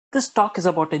This talk is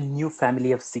about a new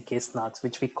family of zkSNARKs,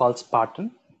 which we call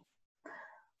Spartan.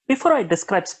 Before I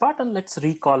describe Spartan, let's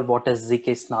recall what a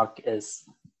zkSNARK is.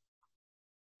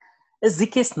 A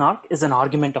zkSNARK is an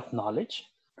argument of knowledge,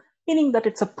 meaning that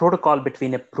it's a protocol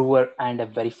between a prover and a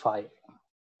verifier.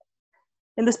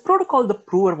 In this protocol, the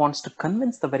prover wants to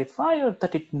convince the verifier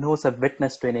that it knows a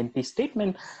witness to an NP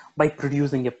statement by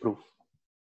producing a proof.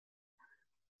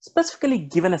 Specifically,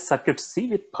 given a circuit C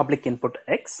with public input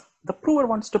X, the prover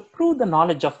wants to prove the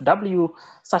knowledge of W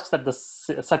such that the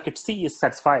circuit C is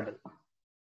satisfiable.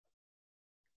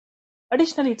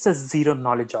 Additionally, it's a zero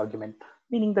knowledge argument,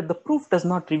 meaning that the proof does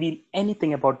not reveal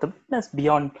anything about the witness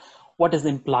beyond what is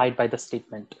implied by the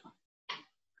statement.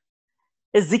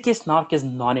 A zkSNARK is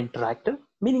non-interactive,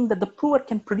 meaning that the prover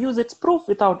can produce its proof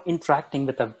without interacting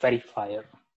with a verifier.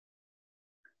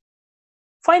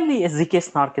 Finally, a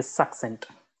zkSNARK is succinct.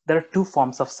 There are two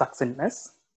forms of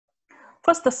succinctness.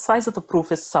 First, the size of the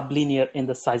proof is sublinear in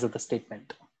the size of the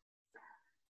statement.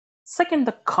 Second,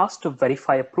 the cost to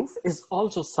verify a proof is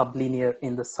also sublinear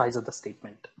in the size of the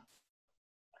statement.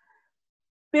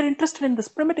 We are interested in this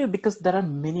primitive because there are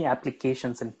many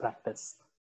applications in practice.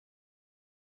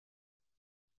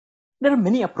 There are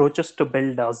many approaches to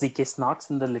build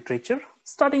zkSNARKs in the literature,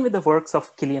 starting with the works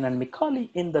of Killian and Macaulay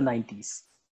in the 90s.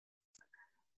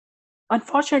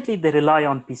 Unfortunately, they rely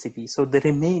on PCP, so they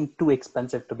remain too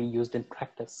expensive to be used in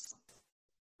practice.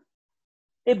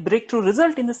 A breakthrough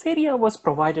result in this area was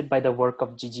provided by the work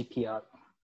of GGPR.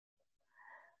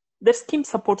 Their scheme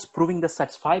supports proving the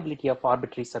satisfiability of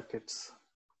arbitrary circuits.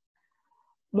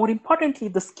 More importantly,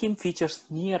 the scheme features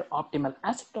near optimal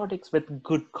asymptotics with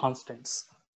good constants.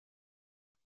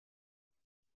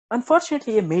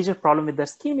 Unfortunately, a major problem with their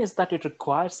scheme is that it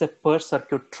requires a per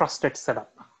circuit trusted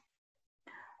setup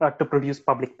to produce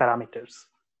public parameters.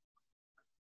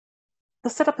 The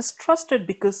setup is trusted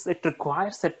because it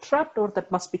requires a trapdoor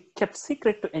that must be kept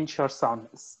secret to ensure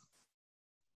soundness.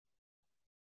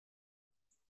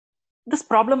 This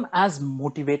problem has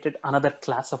motivated another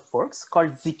class of works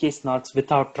called zkSNARKs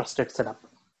without trusted setup.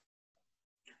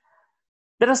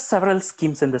 There are several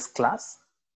schemes in this class.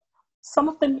 Some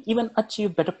of them even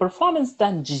achieve better performance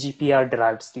than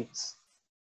GGPR-derived schemes.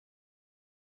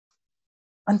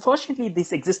 Unfortunately,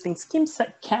 these existing schemes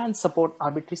can support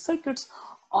arbitrary circuits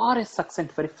or a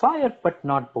succinct verifier, but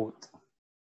not both.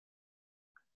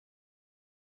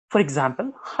 For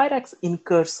example, Hyrax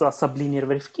incurs sublinear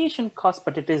verification cost,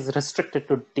 but it is restricted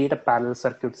to data parallel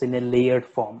circuits in a layered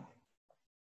form.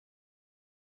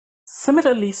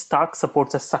 Similarly, Stark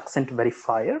supports a succinct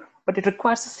verifier, but it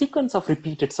requires a sequence of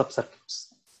repeated subcircuits.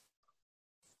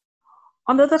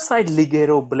 On the other side,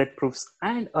 Ligero, Bulletproofs,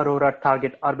 and Aurora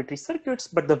target arbitrary circuits,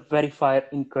 but the verifier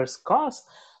incurs costs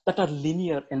that are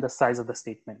linear in the size of the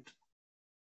statement.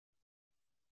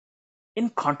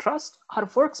 In contrast, our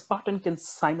work Spartan can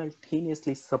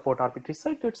simultaneously support arbitrary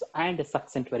circuits and a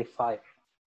succinct verifier.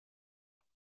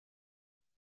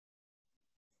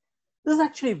 This is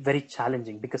actually very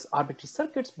challenging because arbitrary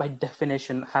circuits by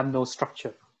definition have no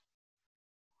structure.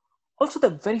 Also,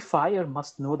 the verifier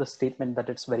must know the statement that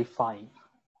it's verifying.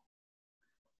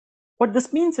 What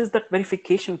this means is that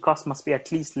verification cost must be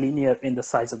at least linear in the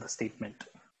size of the statement.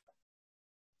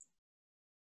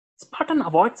 Spartan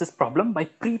avoids this problem by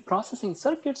pre-processing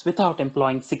circuits without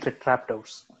employing secret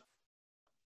trapdoors.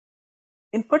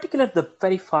 In particular, the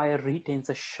verifier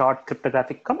retains a short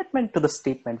cryptographic commitment to the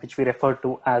statement, which we refer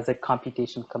to as a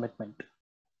computation commitment.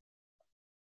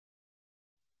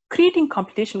 Creating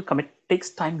computation commit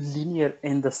takes time linear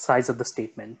in the size of the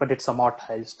statement, but it's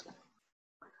amortized.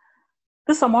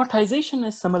 This amortization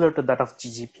is similar to that of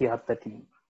GGPR13.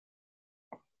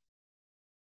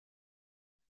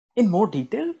 In more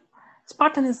detail,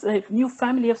 Spartan is a new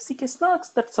family of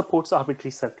zkSNARKs that supports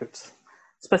arbitrary circuits.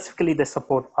 Specifically, they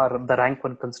support the rank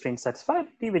 1 constraint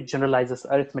satisfiability, which generalizes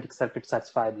arithmetic circuit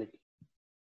satisfiability.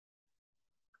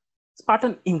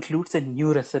 Spartan includes a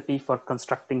new recipe for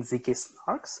constructing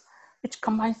zkSNARKs, which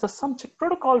combines the sum check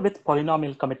protocol with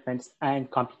polynomial commitments and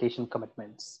computation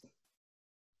commitments.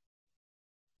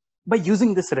 By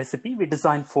using this recipe, we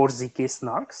designed 4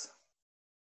 zkSNARKs.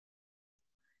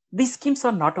 These schemes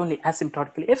are not only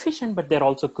asymptotically efficient, but they're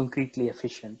also concretely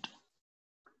efficient.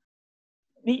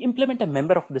 We implement a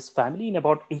member of this family in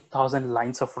about 8,000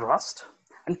 lines of Rust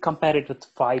and compare it with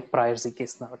 5 prior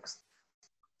zkSNARKs.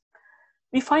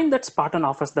 We find that Spartan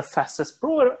offers the fastest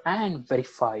prover and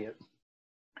verifier.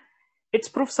 Its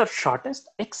proofs are shortest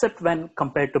except when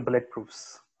compared to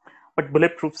bulletproofs, but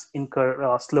bulletproofs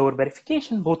incur slower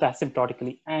verification both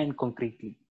asymptotically and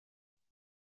concretely.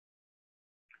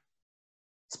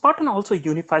 Spartan also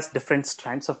unifies different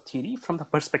strands of theory from the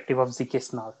perspective of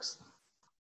zkSNARKs.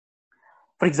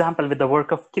 For example, with the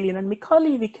work of Killian and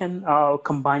Micali, we can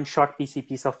combine short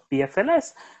PCPs of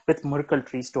BFLS with Merkle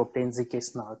trees to obtain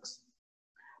zkSNARKs.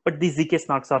 But these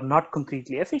zkSNARKs are not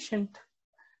concretely efficient.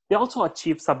 They also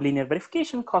achieve sublinear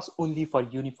verification costs only for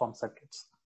uniform circuits.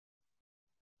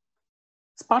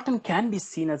 Spartan can be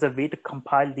seen as a way to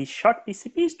compile these short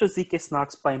PCPs to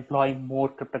zkSNARKs by employing more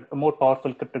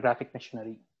powerful cryptographic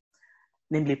machinery,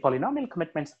 namely polynomial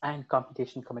commitments and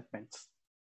computation commitments.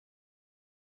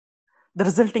 The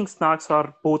resulting SNARKs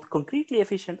are both concretely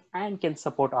efficient and can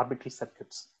support arbitrary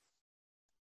circuits.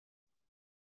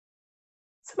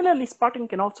 Similarly, Spartan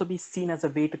can also be seen as a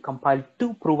way to compile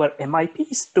two prover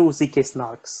MIPs to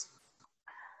zkSNARKs.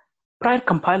 Prior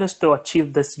compilers to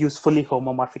achieve this use fully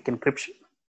homomorphic encryption.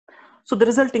 So the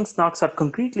resulting SNARKs are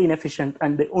concretely inefficient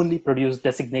and they only produce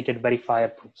designated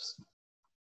verifier proofs.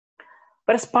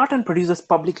 Whereas Spartan produces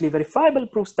publicly verifiable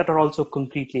proofs that are also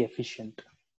concretely efficient.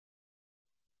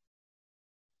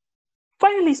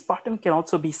 Finally, Spartan can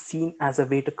also be seen as a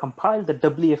way to compile the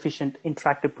doubly efficient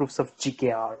interactive proofs of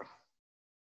GKR.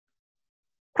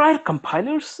 Prior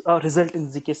compilers result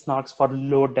in zkSNARKs for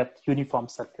low-depth uniform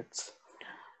circuits,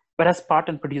 whereas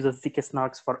Spartan produces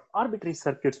zkSNARKs for arbitrary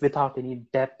circuits without any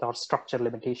depth or structure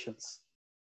limitations.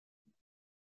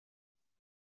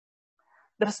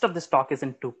 The rest of this talk is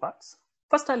in two parts.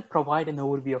 First, I'll provide an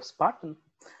overview of Spartan,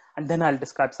 and then I'll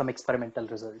describe some experimental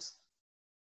results.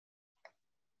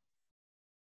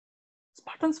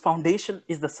 Spartan's foundation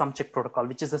is the sum-check protocol,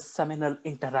 which is a seminal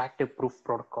interactive proof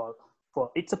protocol.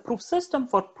 It's a proof system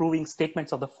for proving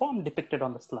statements of the form depicted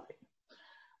on the slide,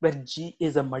 where G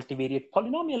is a multivariate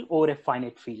polynomial over a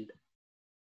finite field.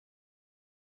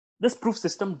 This proof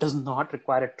system does not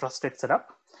require a trusted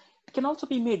setup. It can also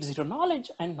be made zero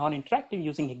knowledge and non-interactive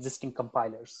using existing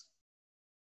compilers.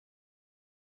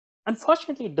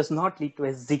 Unfortunately, it does not lead to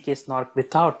a zkSNARK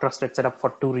without trusted setup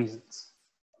for two reasons.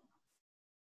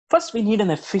 First, we need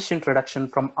an efficient reduction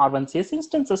from R1CS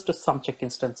instances to sum-check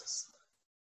instances.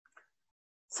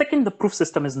 Second, the proof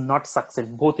system is not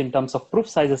succinct, both in terms of proof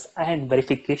sizes and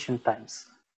verification times.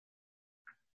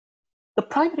 The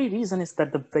primary reason is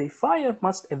that the verifier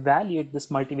must evaluate this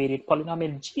multivariate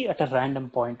polynomial G at a random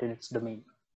point in its domain.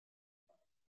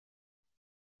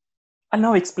 I'll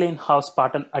now explain how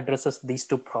Spartan addresses these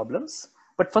two problems,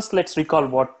 but first let's recall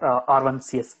what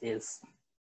R1CS is.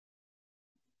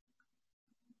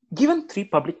 Given three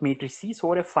public matrices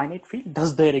over a finite field,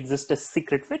 does there exist a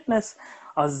secret witness,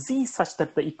 Z, such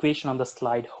that the equation on the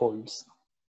slide holds?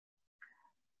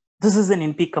 This is an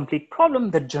NP-complete problem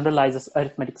that generalizes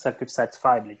arithmetic circuit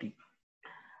satisfiability.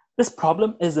 This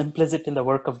problem is implicit in the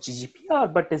work of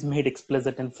GGPR, but is made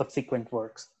explicit in subsequent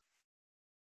works.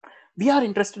 We are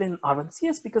interested in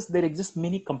R1CS because there exist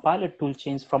many compiler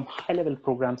toolchains from high-level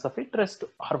programs of interest to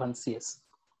R1CS.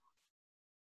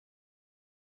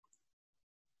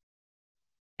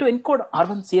 To encode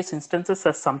R1CS instances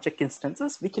as sum-check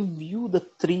instances, we can view the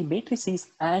three matrices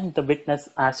and the witness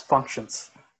as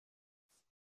functions.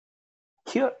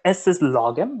 Here, S is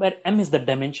log M, where M is the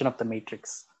dimension of the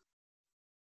matrix.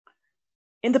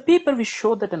 In the paper, we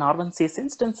show that an R1CS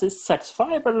instance is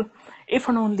satisfiable if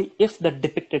and only if the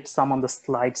depicted sum on the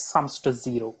slide sums to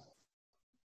 0.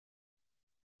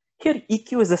 Here,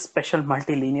 EQ is a special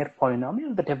multilinear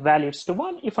polynomial that evaluates to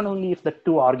 1 if and only if the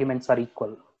two arguments are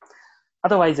equal.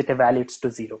 Otherwise, it evaluates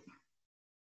to 0.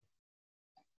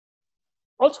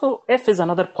 Also, F is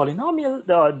another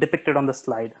polynomial depicted on the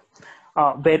slide,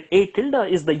 where A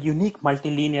tilde is the unique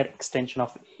multilinear extension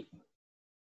of A.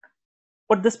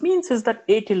 What this means is that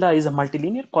A tilde is a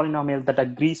multilinear polynomial that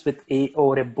agrees with A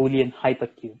over a Boolean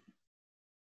hypercube.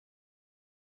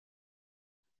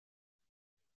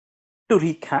 To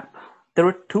recap, there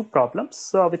were two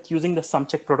problems with using the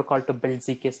sum-check protocol to build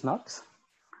zkSNARKs.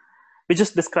 We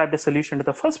just described a solution to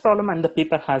the first problem, and the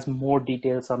paper has more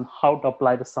details on how to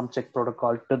apply the sum-check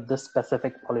protocol to this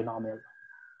specific polynomial.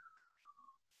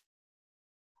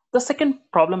 The second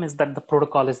problem is that the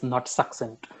protocol is not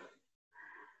succinct.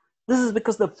 This is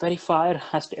because the verifier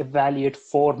has to evaluate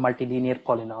 4 multilinear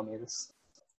polynomials.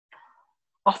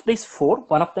 Of these 4,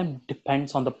 one of them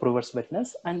depends on the prover's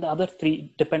witness, and the other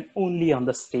 3 depend only on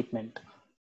the statement.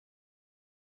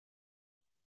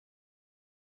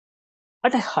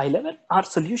 At a high level, our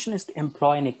solution is to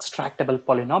employ an extractable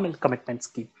polynomial commitment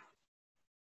scheme.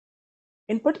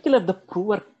 In particular, the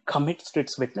prover commits to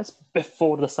its witness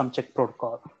before the sum-check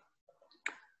protocol.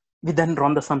 We then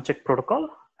run the sum-check protocol.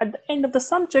 At the end of the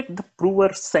sum-check, the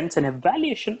prover sends an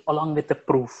evaluation along with the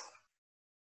proof.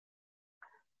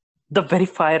 The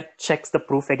verifier checks the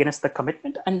proof against the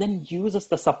commitment and then uses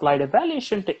the supplied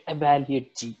evaluation to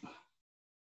evaluate G.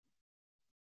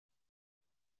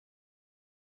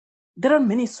 There are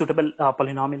many suitable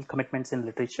polynomial commitments in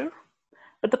literature,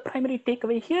 but the primary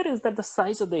takeaway here is that the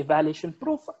size of the evaluation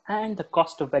proof and the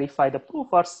cost to verify the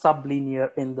proof are sublinear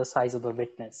in the size of the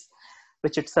witness,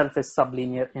 which itself is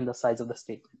sublinear in the size of the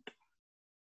statement.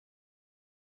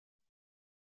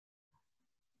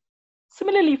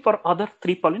 Similarly, for other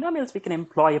three polynomials, we can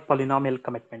employ a polynomial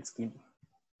commitment scheme.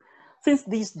 Since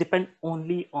these depend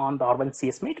only on the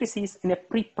R1CS matrices, in a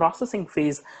pre-processing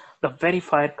phase, the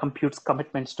verifier computes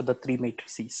commitments to the three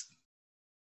matrices.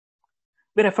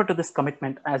 We refer to this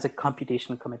commitment as a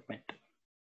computation commitment.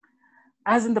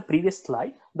 As in the previous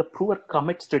slide, the prover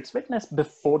commits to its witness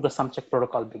before the sum check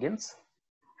protocol begins.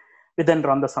 We then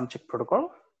run the sum check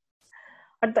protocol.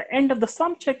 At the end of the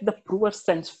sum check, the prover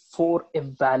sends 4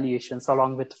 evaluations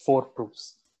along with 4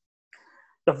 proofs.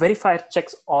 The verifier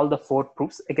checks all the 4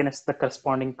 proofs against the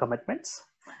corresponding commitments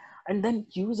and then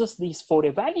uses these 4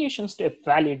 evaluations to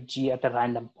evaluate G at a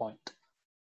random point.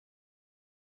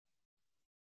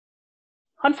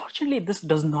 Unfortunately, this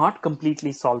does not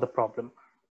completely solve the problem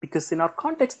because in our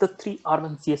context, the 3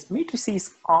 R1CS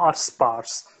matrices are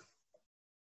sparse.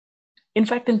 In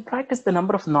fact, in practice, the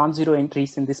number of non-zero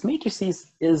entries in these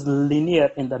matrices is linear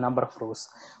in the number of rows,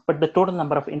 but the total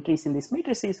number of entries in these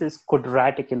matrices is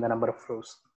quadratic in the number of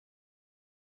rows.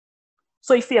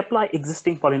 So if we apply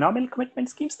existing polynomial commitment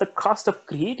schemes, the cost of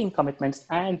creating commitments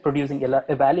and producing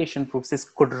evaluation proofs is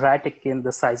quadratic in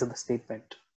the size of the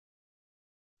statement.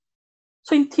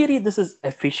 So in theory, this is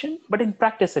efficient, but in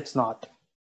practice, it's not.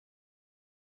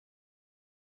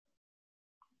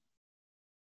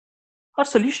 Our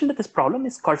solution to this problem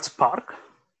is called Spark.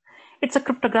 It's a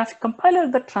cryptographic compiler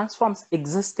that transforms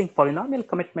existing polynomial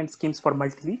commitment schemes for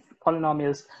multi-leaf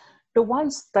polynomials to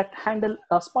ones that handle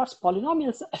sparse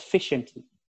polynomials efficiently.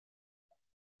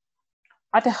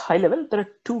 At a high level, there are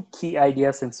 2 key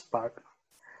ideas in Spark.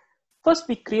 First,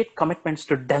 we create commitments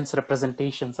to dense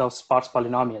representations of sparse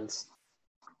polynomials.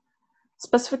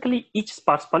 Specifically, each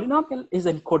sparse polynomial is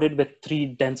encoded with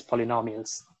 3 dense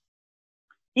polynomials.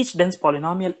 Each dense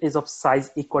polynomial is of size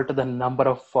equal to the number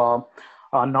of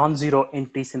non-zero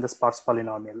entries in the sparse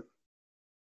polynomial,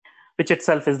 which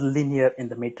itself is linear in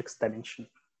the matrix dimension.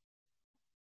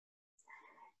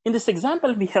 In this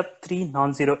example, we have 3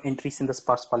 non-zero entries in the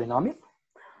sparse polynomial.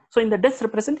 So in the dense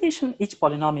representation, each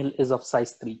polynomial is of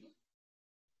size 3.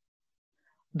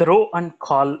 The row and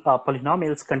col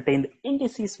polynomials contain the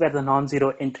indices where the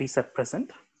non-zero entries are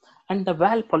present, and the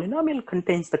val polynomial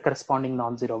contains the corresponding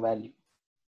non-zero value.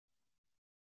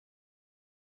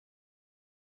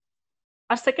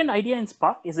 Our second idea in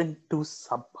Spark is in 2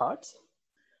 subparts.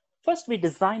 First, we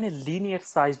design a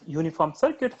linear-sized uniform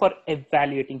circuit for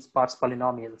evaluating sparse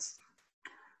polynomials.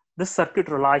 This circuit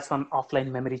relies on offline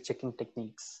memory checking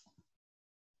techniques.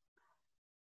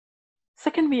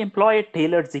 Second, we employ a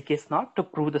tailored zkSNARK to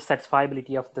prove the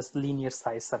satisfiability of this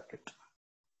linear-sized circuit.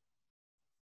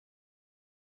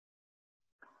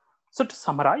 So to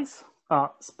summarize,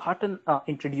 Spartan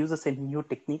introduces a new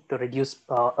technique to reduce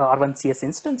R1CS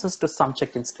instances to sum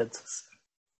check instances.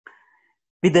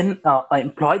 We then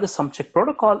employ the sum check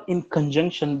protocol in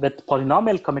conjunction with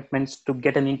polynomial commitments to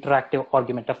get an interactive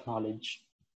argument of knowledge.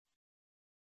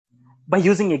 By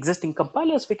using existing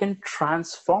compilers, we can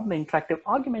transform the interactive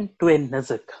argument to a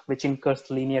NIZK, which incurs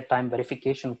linear time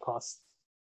verification costs.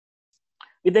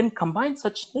 We then combine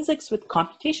such NIZKs with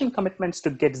computation commitments to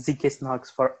get zkSNARKs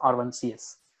for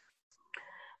R1CS.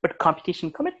 But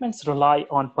computation commitments rely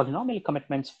on polynomial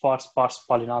commitments for sparse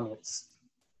polynomials.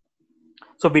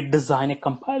 So we design a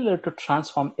compiler to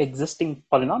transform existing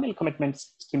polynomial commitment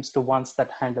schemes to ones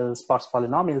that handle sparse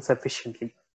polynomials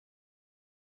efficiently.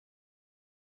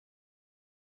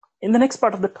 In the next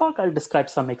part of the talk, I'll describe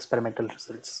some experimental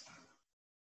results.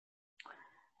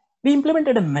 We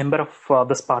implemented a member of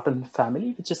the Spartan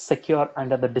family, which is secure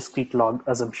under the discrete log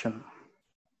assumption.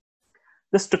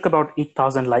 This took about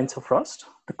 8,000 lines of Rust.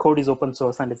 The code is open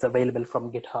source and is available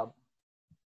from GitHub.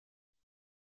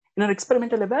 In our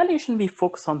experimental evaluation, we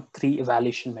focus on 3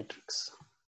 evaluation metrics.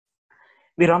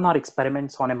 We run our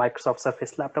experiments on a Microsoft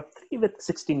Surface Laptop 3 with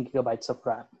 16 gigabytes of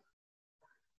RAM.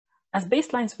 As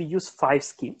baselines, we use 5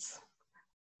 schemes.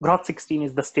 Groth16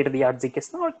 is the state-of-the-art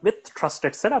zkSNARK with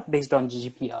trusted setup based on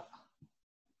GGPR.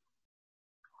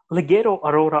 Ligero,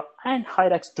 Aurora, and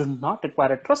Hyrax do not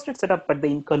require a trusted setup, but they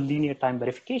incur linear time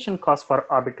verification costs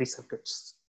for arbitrary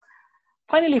circuits.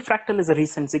 Finally, Fractal is a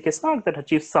recent zkSNARK that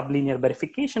achieves sublinear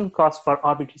verification costs for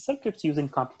arbitrary circuits using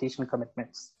computation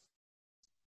commitments.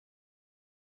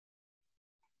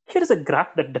 Here is a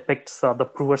graph that depicts the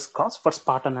prover's cost for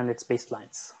Spartan and its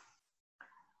baselines.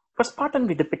 For Spartan,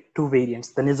 we depict 2 variants,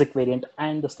 the NIZK variant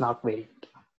and the SNARK variant.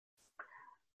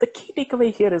 The key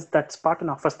takeaway here is that Spartan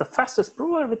offers the fastest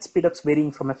prover with speedups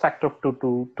varying from a factor of 2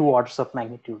 to 2 orders of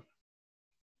magnitude.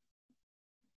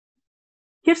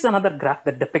 Here's another graph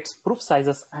that depicts proof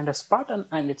sizes under Spartan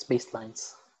and its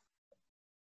baselines.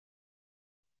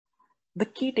 The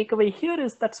key takeaway here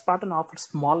is that Spartan offers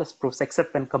smallest proofs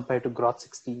except when compared to Groth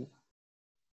 16.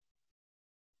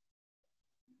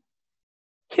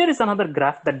 Here is another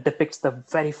graph that depicts the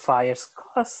verifier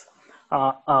scores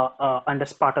under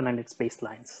Spartan and its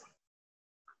baselines.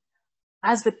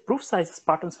 As with proof size,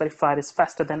 Spartan's verifier is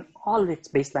faster than all its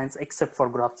baselines except for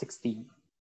Groth 16.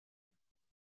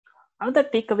 Another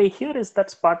takeaway here is that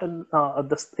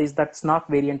SNARK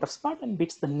variant of Spartan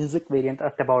beats the NIZK variant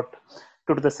at about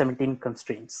 2 to the 17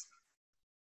 constraints.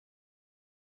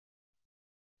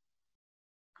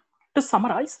 To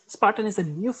summarize, Spartan is a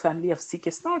new family of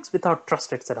zkSNARKs without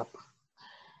trusted setup.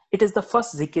 It is the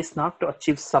first zkSNARK to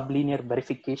achieve sublinear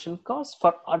verification cost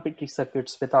for arbitrary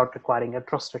circuits without requiring a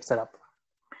trusted setup.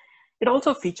 It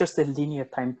also features a linear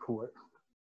time prover.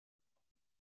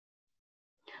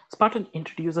 Spartan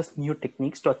introduces new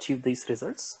techniques to achieve these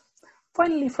results.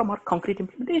 Finally, from our concrete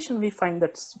implementation, we find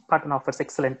that Spartan offers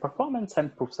excellent performance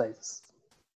and proof sizes.